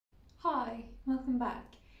Welcome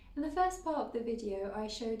back. In the first part of the video I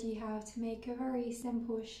showed you how to make a very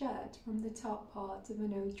simple shirt from the top part of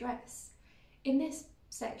an old dress. In this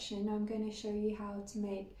section I'm going to show you how to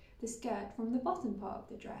make the skirt from the bottom part of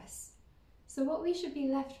the dress. So what we should be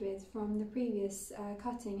left with from the previous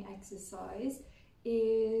cutting exercise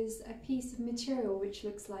is a piece of material which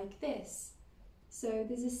looks like this. So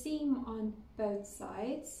there's a seam on both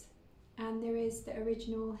sides and there is the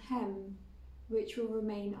original hem which will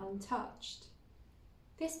remain untouched.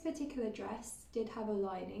 This particular dress did have a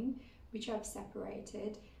lining which I've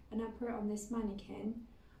separated and I put it on this mannequin.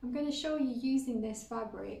 I'm going to show you using this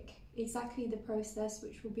fabric exactly the process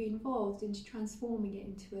which will be involved into transforming it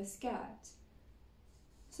into a skirt.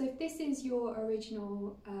 So if this is your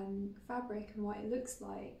original fabric and what it looks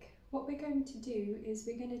like, what we're going to do is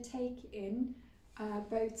we're going to take in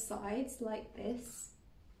both sides like this,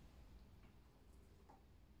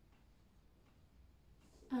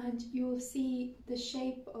 and you'll see the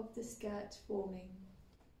shape of the skirt forming.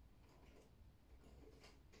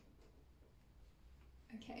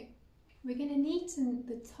 Okay, we're going to neaten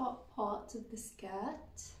the top part of the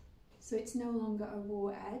skirt so it's no longer a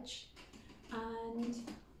raw edge, and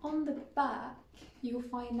on the back you'll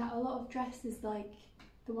find that a lot of dresses like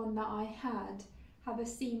the one that I had have a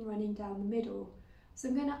seam running down the middle. So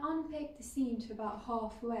I'm going to unpick the seam to about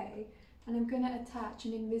halfway and I'm going to attach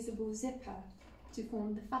an invisible zipper to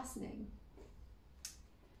form the fastening.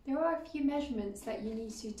 There are a few measurements that you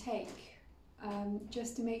need to take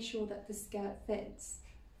just to make sure that the skirt fits.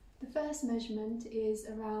 The first measurement is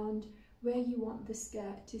around where you want the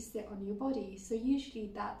skirt to sit on your body. So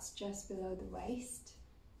usually that's just below the waist.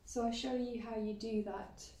 So I'll show you how you do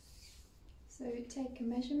that. So take a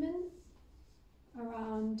measurement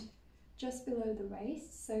around just below the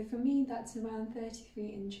waist. So for me that's around 33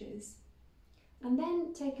 inches. And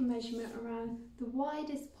then take a measurement around the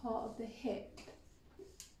widest part of the hip,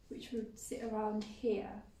 which would sit around here.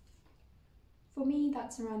 For me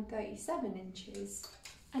that's around 37 inches.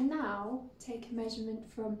 And now take a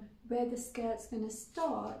measurement from where the skirt's going to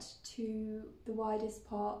start to the widest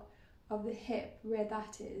part of the hip, where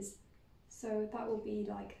that is. So that will be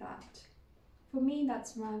like that. For me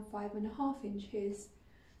that's around 5.5 inches.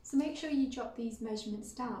 So make sure you jot these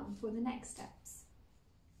measurements down for the next steps.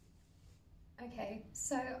 Okay,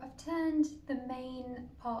 so I've turned the main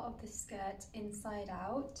part of the skirt inside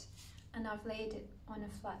out and I've laid it on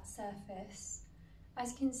a flat surface.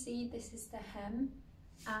 As you can see, this is the hem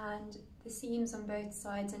and the seams on both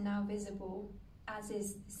sides are now visible, as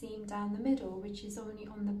is the seam down the middle, which is only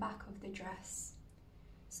on the back of the dress.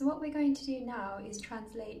 So what we're going to do now is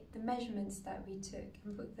translate the measurements that we took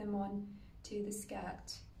and put them on to the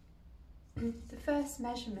skirt. The first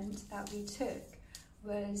measurement that we took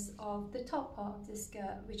was of the top part of the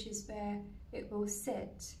skirt, which is where it will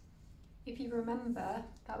sit. If you remember,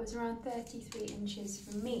 that was around 33 inches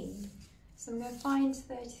for me. So I'm going to find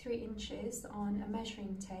 33 inches on a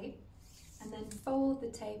measuring tape and then fold the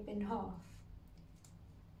tape in half.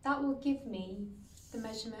 That will give me the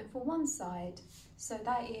measurement for one side, so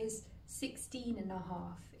that is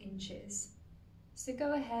 16.5 inches. So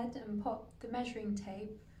go ahead and pop the measuring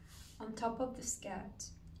tape on top of the skirt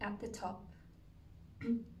at the top.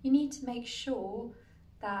 You need to make sure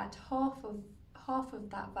that half of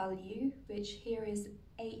that value, which here is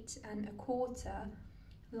 8.25,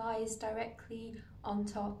 lies directly on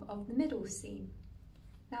top of the middle seam.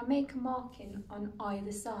 Now make a marking on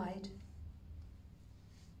either side.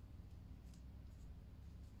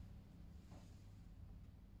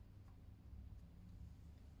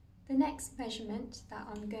 The next measurement that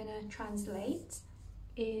I'm going to translate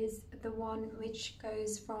is the one which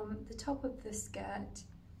goes from the top of the skirt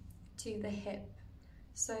to the hip.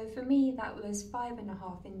 So for me that was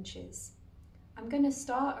 5.5 inches. I'm going to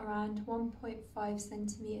start around 1.5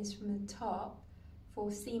 centimeters from the top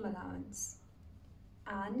for seam allowance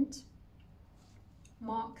and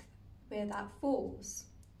mark where that falls.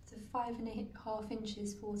 So 5.5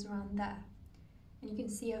 inches falls around there, and you can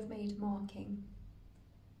see I've made a marking.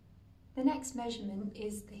 The next measurement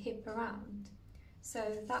is the hip around.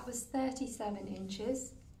 So that was 37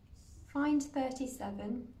 inches. Find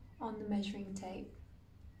 37 on the measuring tape,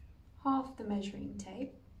 half the measuring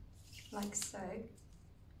tape, like so,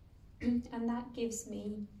 and that gives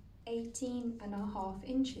me 18.5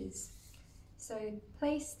 inches. So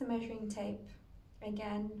place the measuring tape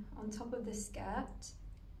again on top of the skirt,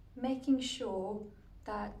 making sure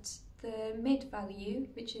that the mid value,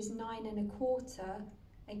 which is 9.25,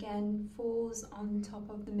 again falls on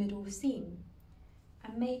top of the middle seam,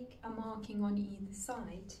 and make a marking on either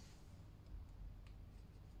side.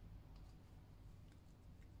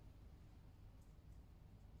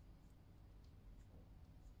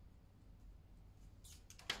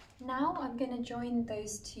 Now I'm going to join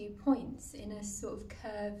those 2 points in a sort of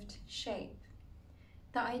curved shape.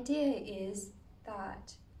 The idea is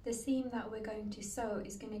that the seam that we're going to sew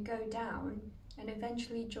is going to go down and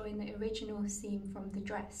eventually join the original seam from the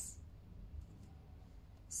dress.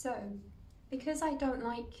 So, because I don't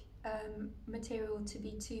like material to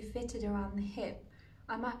be too fitted around the hip,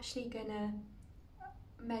 I'm actually going to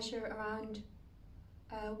measure around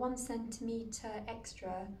 1 centimetre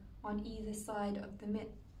extra on either side of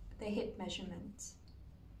the hip measurement,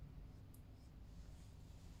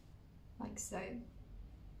 like so.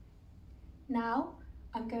 Now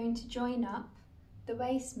I'm going to join up the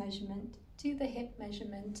waist measurement to the hip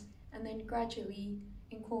measurement and then gradually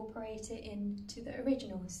incorporate it into the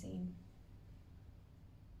original seam.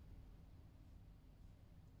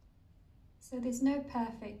 So there's no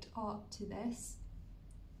perfect art to this,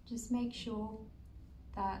 just make sure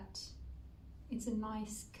that it's a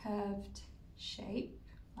nice curved shape,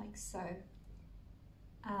 like so,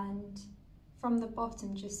 and from the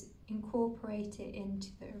bottom just incorporate it into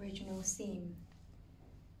the original seam.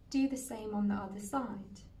 Do the same on the other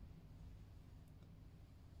side,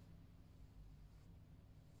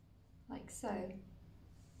 like so.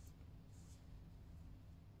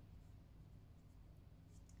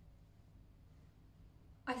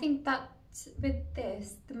 I think that with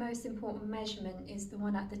this, the most important measurement is the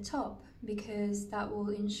one at the top, because that will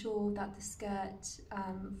ensure that the skirt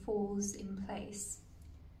falls in place.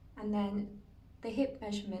 And then the hip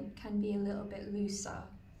measurement can be a little bit looser.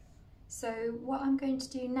 So what I'm going to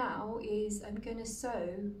do now is I'm going to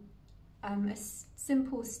sew a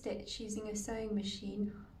simple stitch using a sewing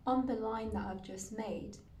machine on the line that I've just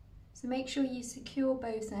made. So make sure you secure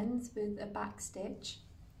both ends with a back stitch,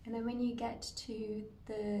 and then when you get to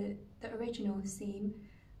the original seam,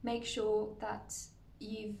 make sure that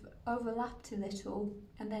you've overlapped a little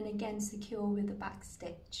and then again secure with a back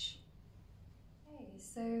stitch. Okay,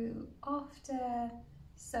 so after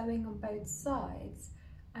sewing on both sides,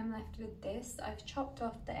 I'm left with this. I've chopped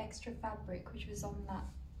off the extra fabric which was on that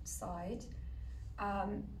side,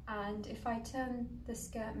 and if I turn the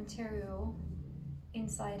skirt material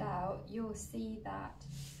inside out, you'll see that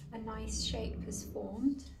a nice shape has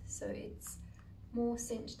formed, so it's more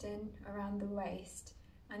cinched in around the waist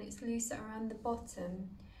and it's looser around the bottom.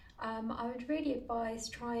 I would really advise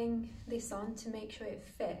trying this on to make sure it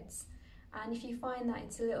fits, and if you find that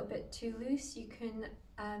it's a little bit too loose, you can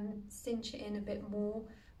cinch it in a bit more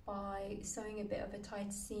by sewing a bit of a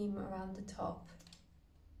tight seam around the top.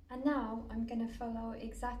 And now I'm going to follow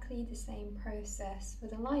exactly the same process for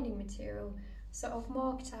the lining material. So I've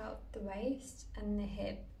marked out the waist and the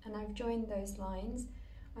hip and I've joined those lines.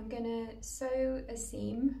 I'm going to sew a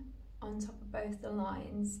seam on top of both the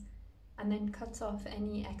lines and then cut off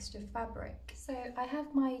any extra fabric. So I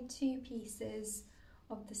have my 2 pieces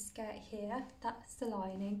of the skirt here, that's the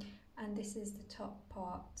lining and this is the top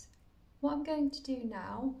part. What I'm going to do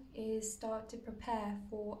now is start to prepare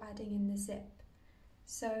for adding in the zip.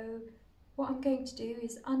 So what I'm going to do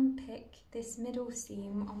is unpick this middle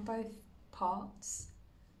seam on both parts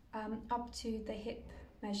up to the hip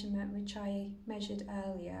measurement which I measured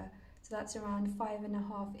earlier, so that's around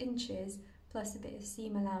 5.5 inches plus a bit of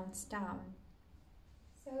seam allowance down.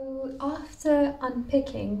 So after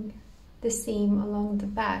unpicking the seam along the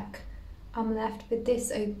back, I'm left with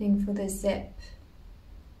this opening for the zip.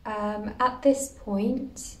 At this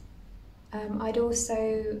point I'd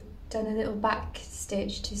also done a little back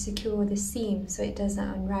stitch to secure the seam so it doesn't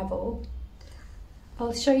unravel.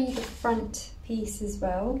 I'll show you the front piece as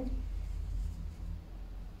well.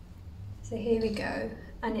 So here we go,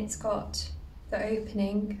 and it's got the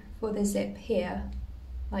opening for the zip here,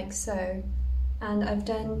 like so, and I've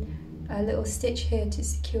done a little stitch here to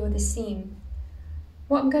secure the seam.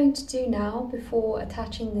 What I'm going to do now before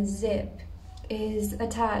attaching the zip is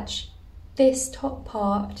attach this top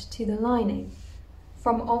part to the lining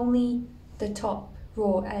from only the top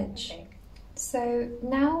raw edge. Okay. So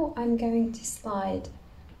now I'm going to slide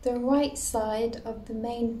the right side of the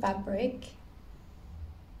main fabric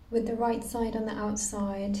with the right side on the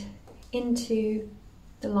outside into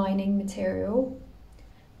the lining material,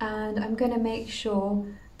 and I'm going to make sure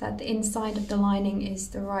that the inside of the lining is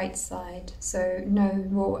the right side, so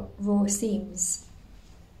no raw seams.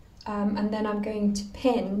 And then I'm going to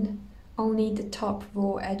pin only the top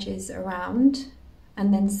raw edges around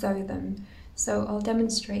and then sew them. So I'll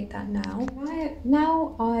demonstrate that now.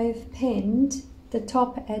 Now I've pinned the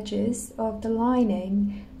top edges of the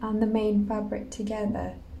lining and the main fabric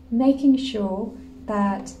together, making sure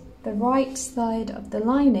that the right side of the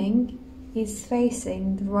lining is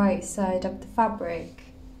facing the right side of the fabric.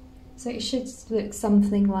 So it should look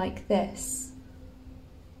something like this.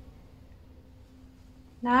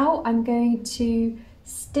 Now I'm going to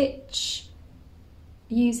stitch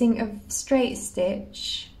using a straight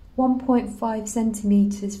stitch 1.5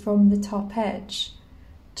 centimeters from the top edge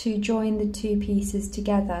to join the two pieces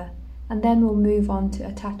together, and then we'll move on to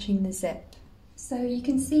attaching the zip. So you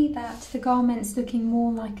can see that the garment's looking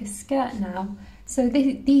more like a skirt now. So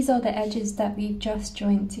these are the edges that we've just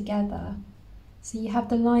joined together. So you have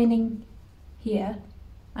the lining here,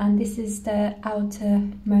 and this is the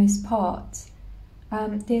outermost part.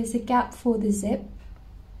 There's a gap for the zip,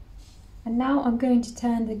 and now I'm going to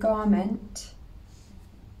turn the garment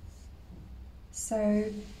so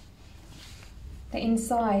the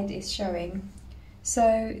inside is showing.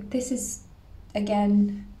 So this is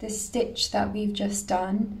again the stitch that we've just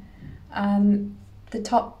done. The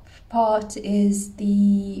top part is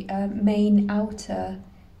the main outer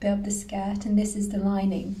bit of the skirt, and this is the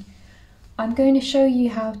lining. I'm going to show you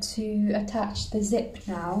how to attach the zip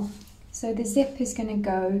now. So the zip is going to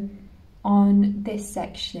go on this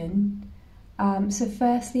section. So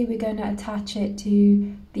firstly we're going to attach it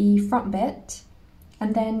to the front bit,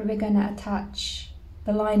 and then we're going to attach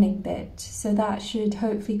the lining bit. So that should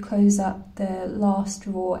hopefully close up the last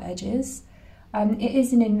raw edges. It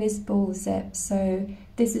is an invisible zip, so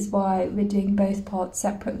this is why we're doing both parts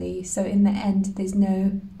separately, so in the end there's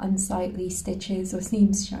no unsightly stitches or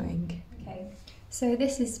seams showing. Okay, so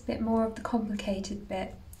this is a bit more of the complicated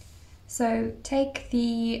bit. So take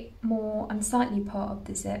the more unsightly part of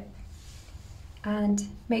the zip and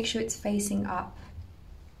make sure it's facing up.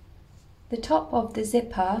 The top of the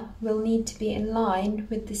zipper will need to be in line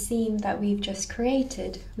with the seam that we've just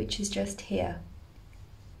created, which is just here.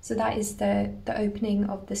 So that is the opening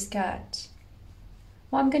of the skirt.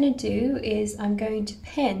 What I'm going to do is I'm going to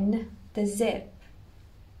pin the zip,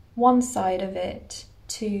 one side of it,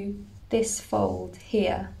 to this fold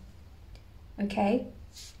here. Okay?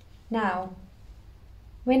 Now,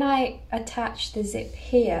 when I attach the zip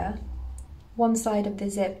here, one side of the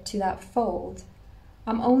zip to that fold,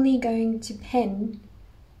 I'm only going to pin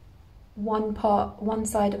one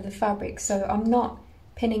side of the fabric, so I'm not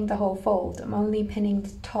pinning the whole fold. I'm only pinning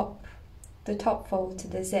the top fold to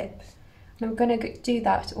the zip. And I'm going to do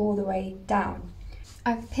that all the way down.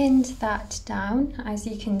 I've pinned that down, as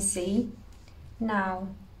you can see. Now,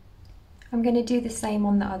 I'm going to do the same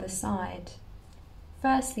on the other side.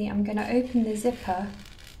 Firstly, I'm going to open the zipper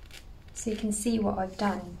so you can see what I've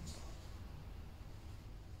done.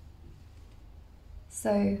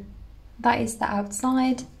 So that is the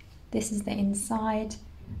outside, this is the inside,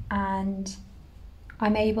 and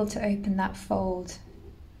I'm able to open that fold.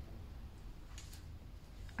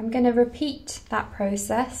 I'm going to repeat that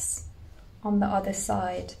process on the other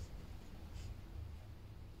side,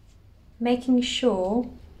 making sure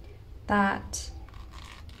that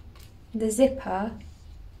the zipper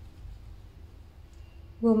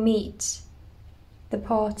will meet the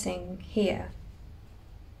parting here.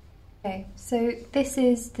 Okay, so this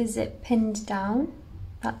is the zip pinned down.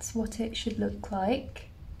 That's what it should look like.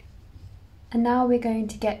 And now we're going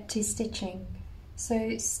to get to stitching.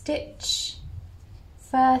 So stitch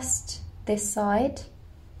first this side.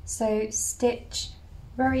 So stitch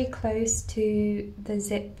very close to the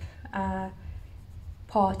zip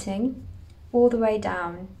parting all the way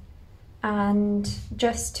down, and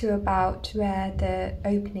just to about where the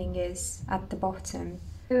opening is at the bottom.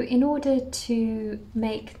 So in order to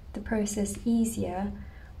make the process easier,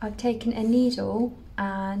 I've taken a needle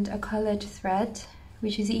and a coloured thread,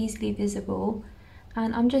 which is easily visible,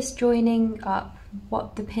 and I'm just joining up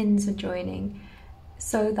what the pins are joining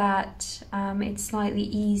so that it's slightly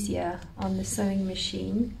easier on the sewing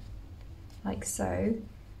machine, like so,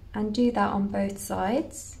 and do that on both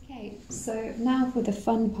sides. Okay, so now for the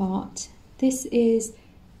fun part. This is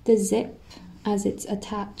the zip as it's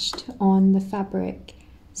attached on the fabric.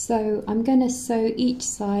 So I'm going to sew each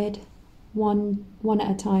side one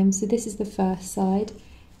at a time. So this is the first side,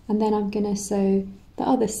 and then I'm going to sew the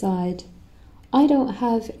other side. I don't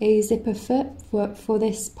have a zipper foot for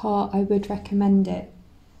this part. I would recommend it.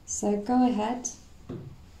 So go ahead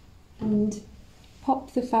and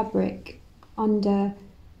pop the fabric under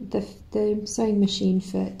the sewing machine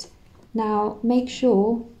foot. Now make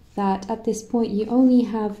sure that at this point you only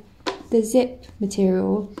have the zip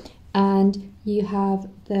material and you have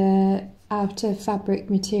the outer fabric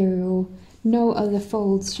material. No other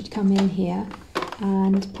folds should come in here,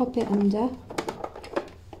 and pop it under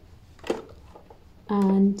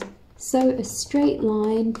and sew a straight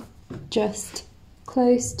line just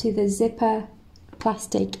close to the zipper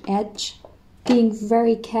plastic edge, being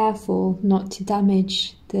very careful not to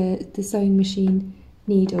damage the sewing machine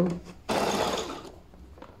needle.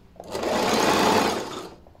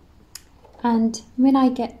 And when I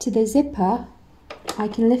get to the zipper, I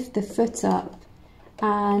can lift the foot up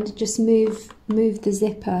and just move the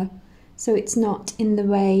zipper so it's not in the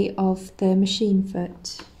way of the machine foot.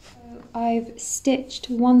 So I've stitched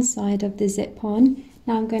one side of the zip on.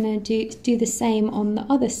 Now I'm going to do the same on the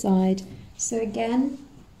other side. So again,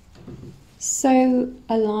 sew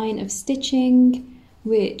a line of stitching,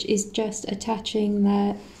 which is just attaching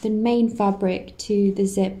the main fabric to the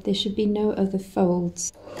zip. There should be no other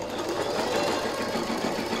folds.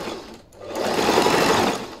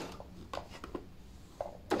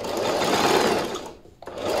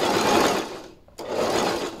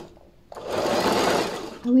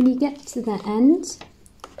 And when you get to the end,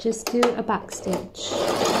 just do a back stitch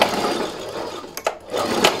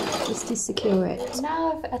just to secure it.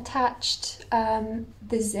 Now I've attached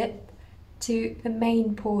the zip to the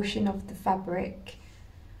main portion of the fabric.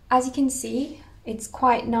 As you can see, it's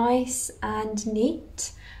quite nice and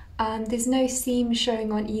neat. There's no seam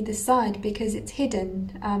showing on either side because it's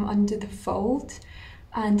hidden under the fold,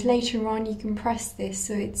 and later on you can press this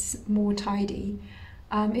so it's more tidy.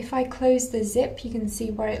 If I close the zip, you can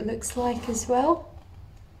see what it looks like as well.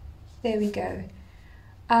 There we go.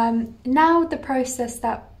 Now the process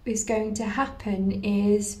that is going to happen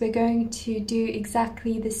is we're going to do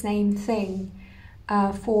exactly the same thing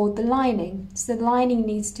for the lining. So the lining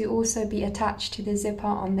needs to also be attached to the zipper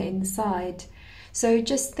on the inside. So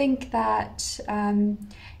just think that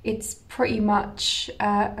it's pretty much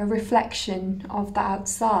a reflection of the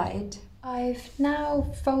outside. I've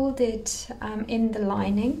now folded in the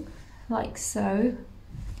lining like so,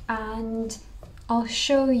 and I'll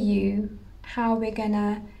show you how we're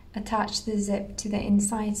gonna attach the zip to the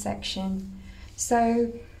inside section.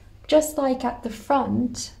 So just like at the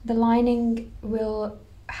front, the lining will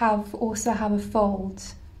also have a fold.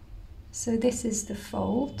 So this is the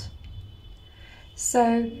fold.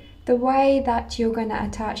 So the way that you're going to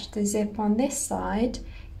attach the zip on this side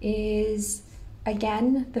is,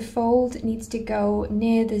 again, the fold needs to go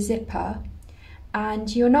near the zipper,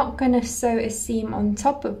 and you're not going to sew a seam on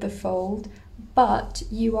top of the fold, but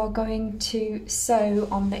you are going to sew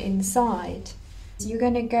on the inside. You're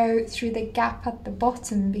going to go through the gap at the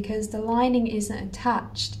bottom because the lining isn't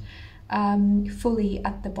attached fully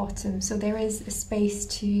at the bottom, so there is a space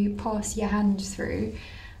to pass your hand through,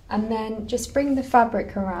 and then just bring the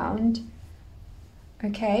fabric around,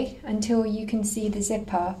 okay, until you can see the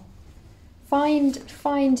zipper. Find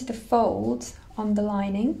the fold on the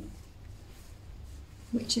lining,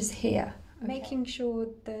 which is here, okay. Making sure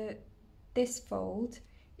that this fold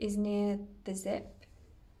is near the zip.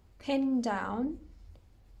 Pin down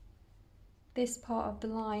this part of the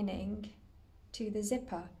lining to the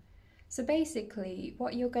zipper. So basically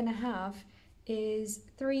what you're going to have is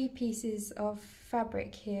 3 pieces of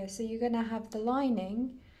fabric here. So you're going to have the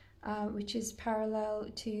lining, which is parallel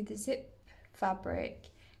to the zip fabric,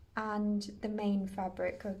 and the main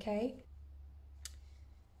fabric, okay?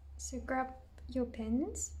 So grab your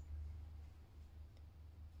pins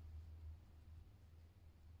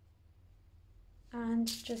and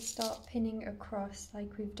just start pinning across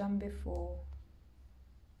like we've done before.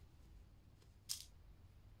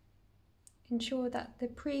 Ensure that the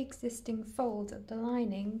pre-existing fold of the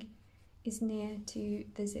lining is near to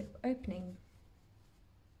the zip opening.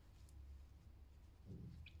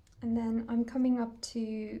 And then I'm coming up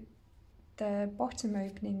to the bottom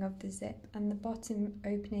opening of the zip and the bottom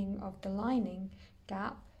opening of the lining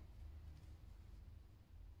gap.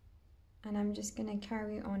 And I'm just going to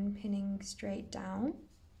carry on pinning straight down.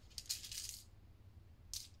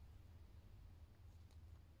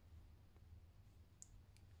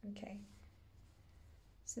 Okay,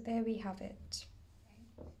 so there we have it.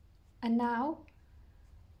 And now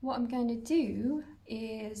what I'm going to do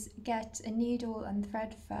is get a needle and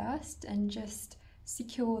thread first and just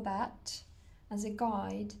secure that as a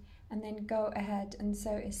guide, and then go ahead and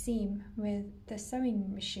sew a seam with the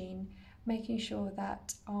sewing machine, making sure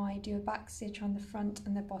that I do a back stitch on the front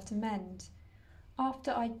and the bottom end.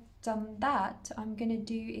 After I've done that, I'm going to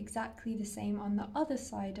do exactly the same on the other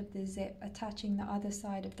side of the zip, attaching the other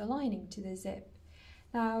side of the lining to the zip.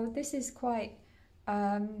 Now this is quite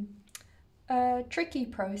a tricky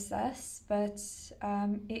process, but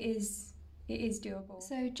it is doable.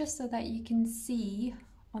 So just so that you can see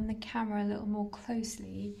on the camera a little more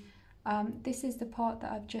closely, this is the part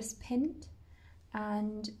that I've just pinned,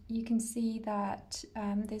 and you can see that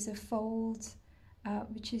there's a fold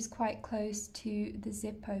which is quite close to the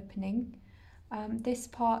zip opening. This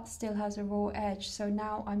part still has a raw edge, so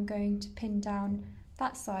now I'm going to pin down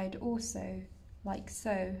that side also, like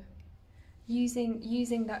so,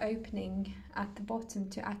 using the opening at the bottom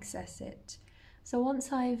to access it. So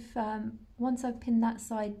once I've pinned that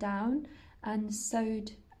side down and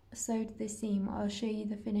sewed the seam, I'll show you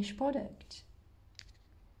the finished product.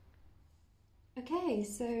 Okay,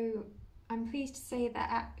 so I'm pleased to say that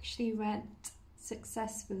actually went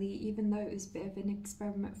successfully, even though it was a bit of an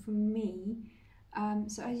experiment for me.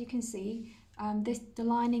 So as you can see, the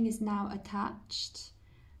lining is now attached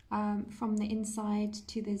from the inside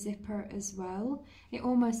to the zipper as well. It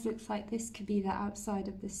almost looks like this could be the outside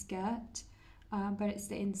of the skirt, but it's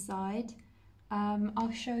the inside.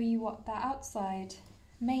 I'll show you what the outside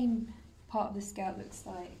main part of the skirt looks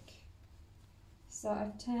like. So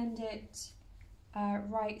I've turned it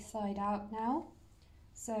right side out now.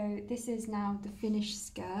 So this is now the finished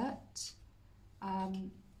skirt.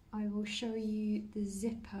 I will show you the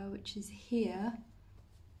zipper, which is here.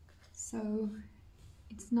 So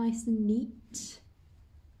it's nice and neat.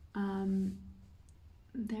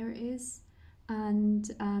 There it is, and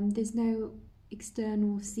there's no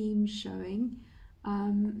external seam showing.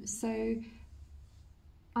 So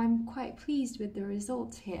I'm quite pleased with the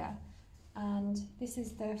result here. And this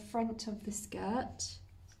is the front of the skirt,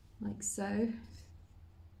 like so.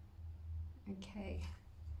 Okay,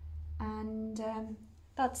 and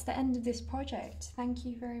that's the end of this project. Thank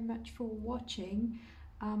you very much for watching.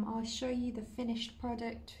 I'll show you the finished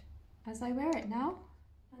product as I wear it now.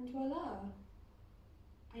 And voila!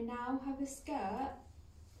 I now have a skirt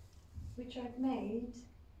which I've made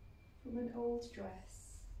from an old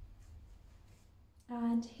dress.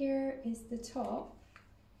 And here is the top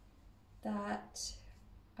that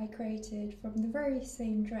I created from the very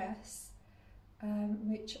same dress,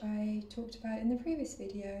 which I talked about in the previous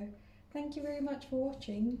video. Thank you very much for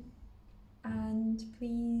watching, and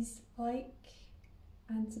please like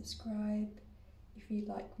and subscribe if you'd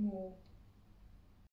like more.